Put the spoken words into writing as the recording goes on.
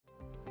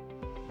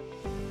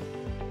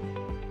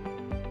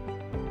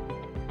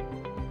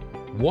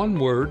One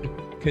word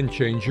can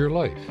change your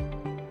life.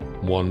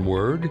 One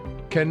word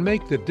can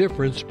make the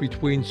difference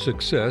between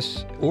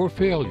success or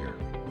failure.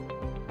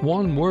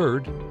 One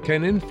word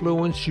can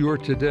influence your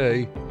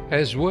today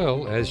as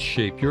well as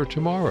shape your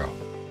tomorrow.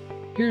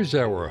 Here's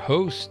our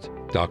host,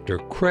 Dr.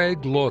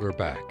 Craig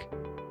Lauterbach.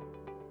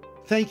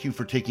 Thank you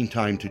for taking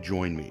time to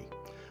join me.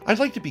 I'd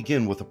like to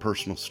begin with a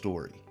personal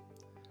story.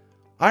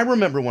 I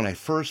remember when I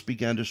first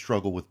began to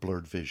struggle with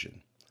blurred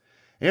vision.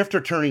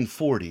 After turning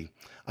 40,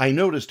 I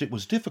noticed it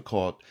was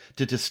difficult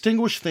to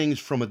distinguish things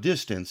from a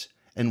distance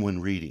and when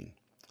reading.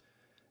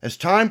 As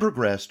time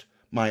progressed,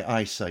 my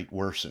eyesight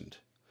worsened,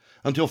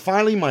 until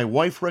finally my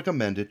wife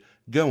recommended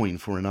going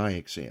for an eye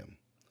exam.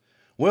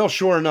 Well,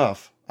 sure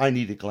enough, I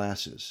needed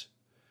glasses.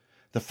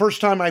 The first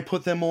time I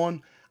put them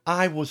on,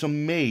 I was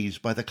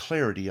amazed by the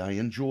clarity I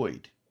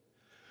enjoyed.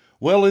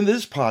 Well, in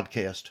this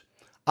podcast,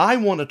 I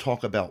want to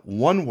talk about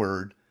one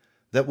word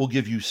that will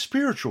give you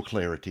spiritual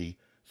clarity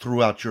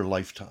throughout your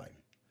lifetime.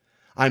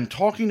 I'm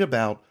talking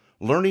about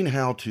learning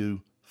how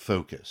to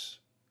focus.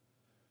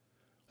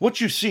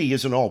 What you see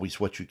isn't always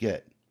what you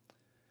get.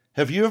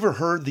 Have you ever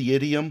heard the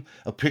idiom,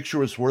 "A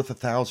picture is worth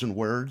 1,000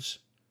 words"?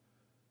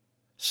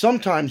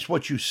 Sometimes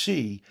what you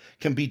see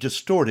can be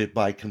distorted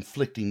by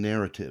conflicting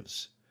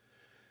narratives.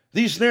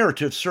 These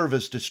narratives serve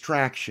as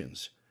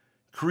distractions,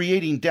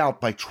 creating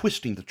doubt by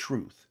twisting the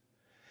truth.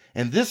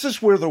 And this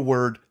is where the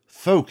word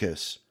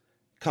focus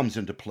comes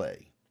into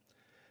play.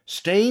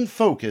 Staying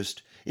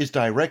focused is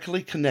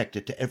directly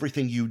connected to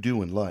everything you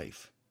do in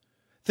life.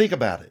 Think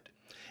about it.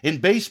 In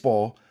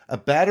baseball, a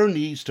batter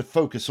needs to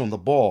focus on the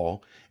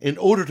ball in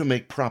order to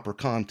make proper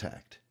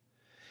contact.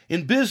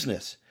 In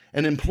business,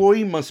 an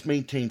employee must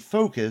maintain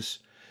focus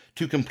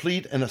to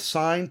complete an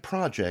assigned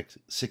project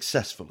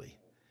successfully.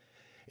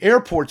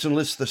 Airports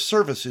enlist the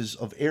services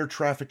of air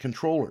traffic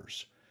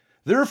controllers.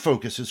 Their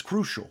focus is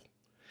crucial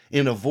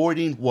in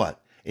avoiding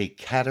what? A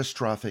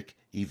catastrophic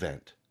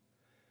event.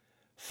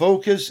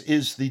 Focus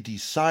is the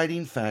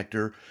deciding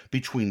factor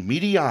between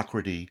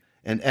mediocrity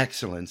and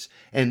excellence,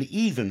 and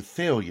even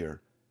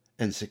failure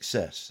and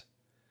success.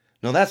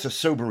 Now that's a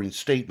sobering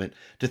statement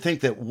to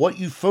think that what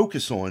you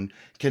focus on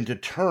can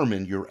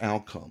determine your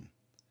outcome.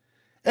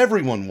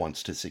 Everyone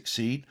wants to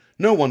succeed.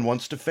 No one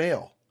wants to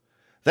fail.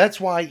 That's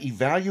why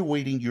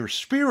evaluating your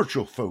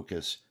spiritual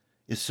focus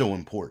is so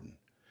important.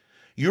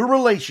 Your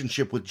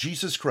relationship with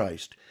Jesus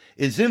Christ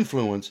is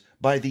influenced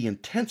by the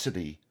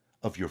intensity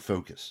of your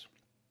focus.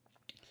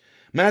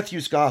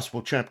 Matthew's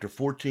Gospel, chapter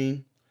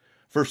 14,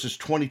 verses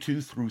 22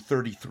 through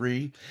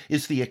 33,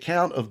 is the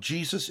account of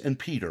Jesus and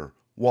Peter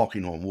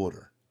walking on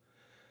water.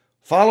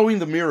 Following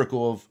the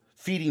miracle of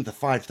feeding the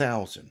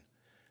 5,000,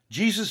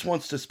 Jesus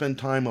wants to spend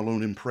time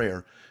alone in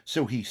prayer,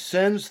 so he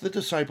sends the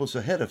disciples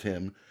ahead of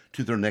him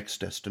to their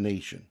next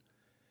destination.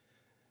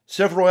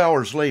 Several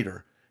hours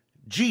later,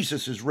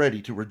 Jesus is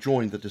ready to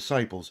rejoin the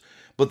disciples,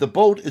 but the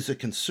boat is a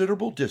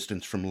considerable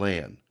distance from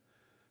land.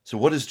 So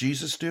what does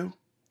Jesus do?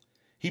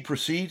 He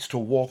proceeds to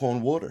walk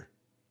on water.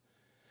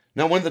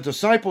 Now, when the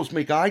disciples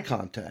make eye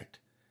contact,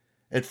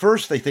 at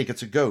first they think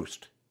it's a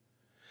ghost.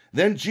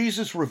 Then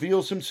Jesus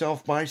reveals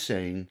himself by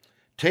saying,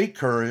 "Take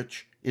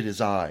courage, it is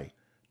I.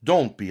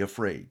 Don't be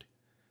afraid."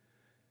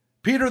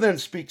 Peter then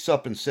speaks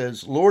up and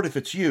says, "Lord, if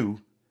it's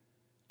you,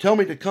 tell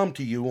me to come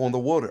to you on the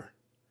water."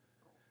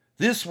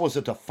 This was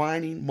a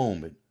defining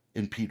moment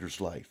in Peter's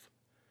life.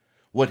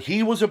 What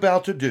he was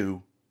about to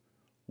do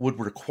would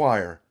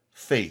require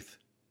faith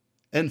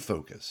and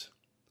focus.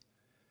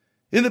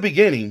 In the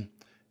beginning,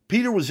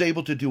 Peter was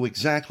able to do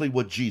exactly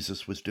what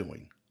Jesus was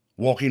doing,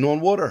 walking on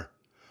water.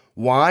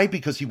 Why?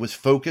 Because he was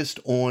focused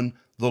on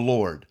the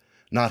Lord,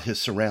 not his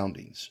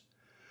surroundings.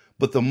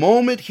 But the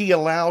moment he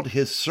allowed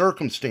his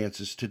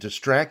circumstances to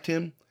distract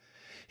him,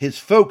 his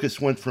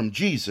focus went from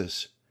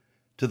Jesus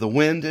to the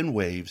wind and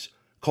waves,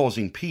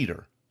 causing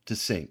Peter to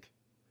sink.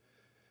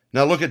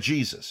 Now look at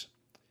Jesus.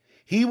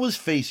 He was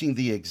facing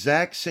the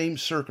exact same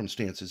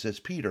circumstances as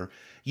Peter,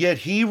 yet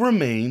he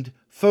remained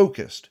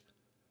focused.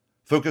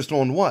 Focused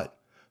on what?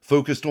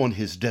 Focused on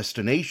his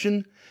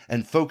destination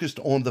and focused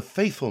on the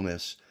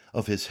faithfulness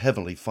of his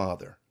heavenly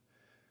Father.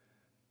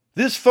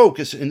 This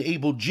focus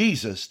enabled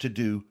Jesus to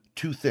do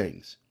two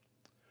things.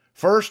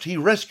 First, he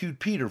rescued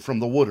Peter from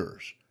the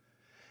waters,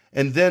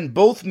 and then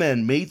both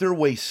men made their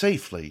way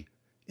safely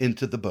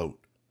into the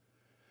boat.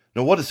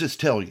 Now, what does this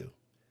tell you?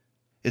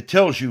 It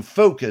tells you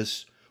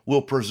focus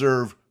will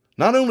preserve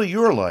not only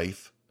your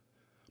life,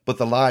 but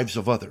the lives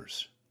of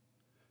others.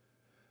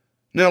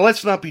 Now,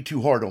 let's not be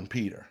too hard on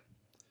Peter,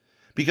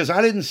 because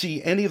I didn't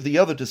see any of the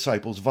other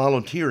disciples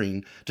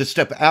volunteering to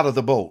step out of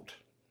the boat.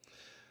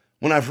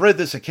 When I've read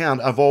this account,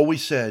 I've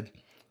always said,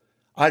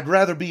 I'd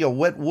rather be a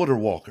wet water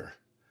walker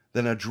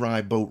than a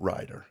dry boat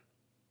rider.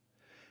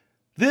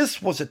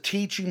 This was a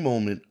teaching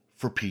moment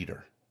for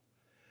Peter.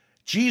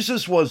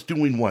 Jesus was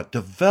doing what?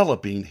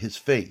 Developing his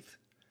faith.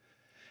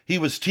 He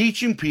was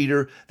teaching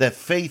Peter that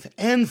faith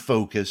and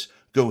focus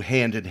go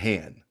hand in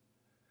hand.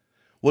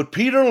 What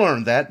Peter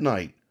learned that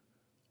night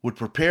would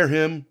prepare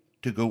him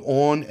to go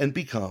on and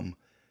become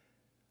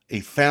a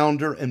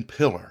founder and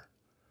pillar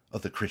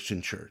of the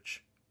Christian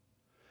church.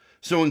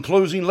 So in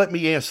closing, let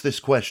me ask this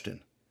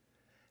question.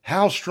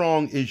 How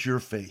strong is your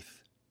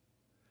faith?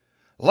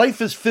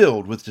 Life is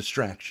filled with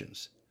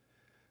distractions.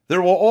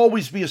 There will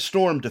always be a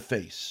storm to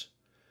face,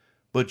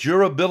 but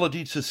your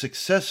ability to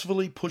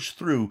successfully push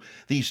through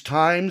these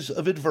times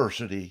of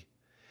adversity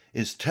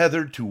is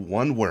tethered to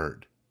one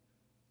word: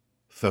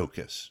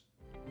 focus.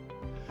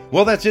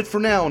 Well, that's it for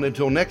now, and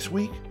until next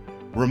week,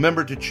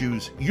 remember to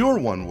choose your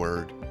one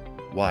word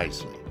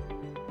wisely.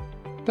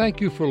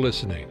 Thank you for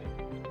listening.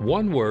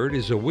 One Word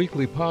is a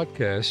weekly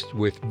podcast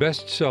with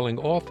best-selling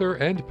author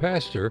and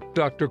pastor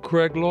Dr.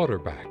 Craig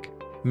Lauterbach.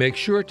 Make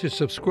sure to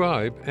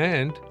subscribe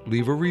and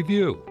leave a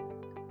review.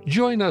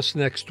 Join us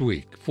next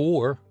week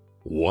for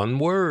One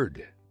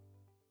Word.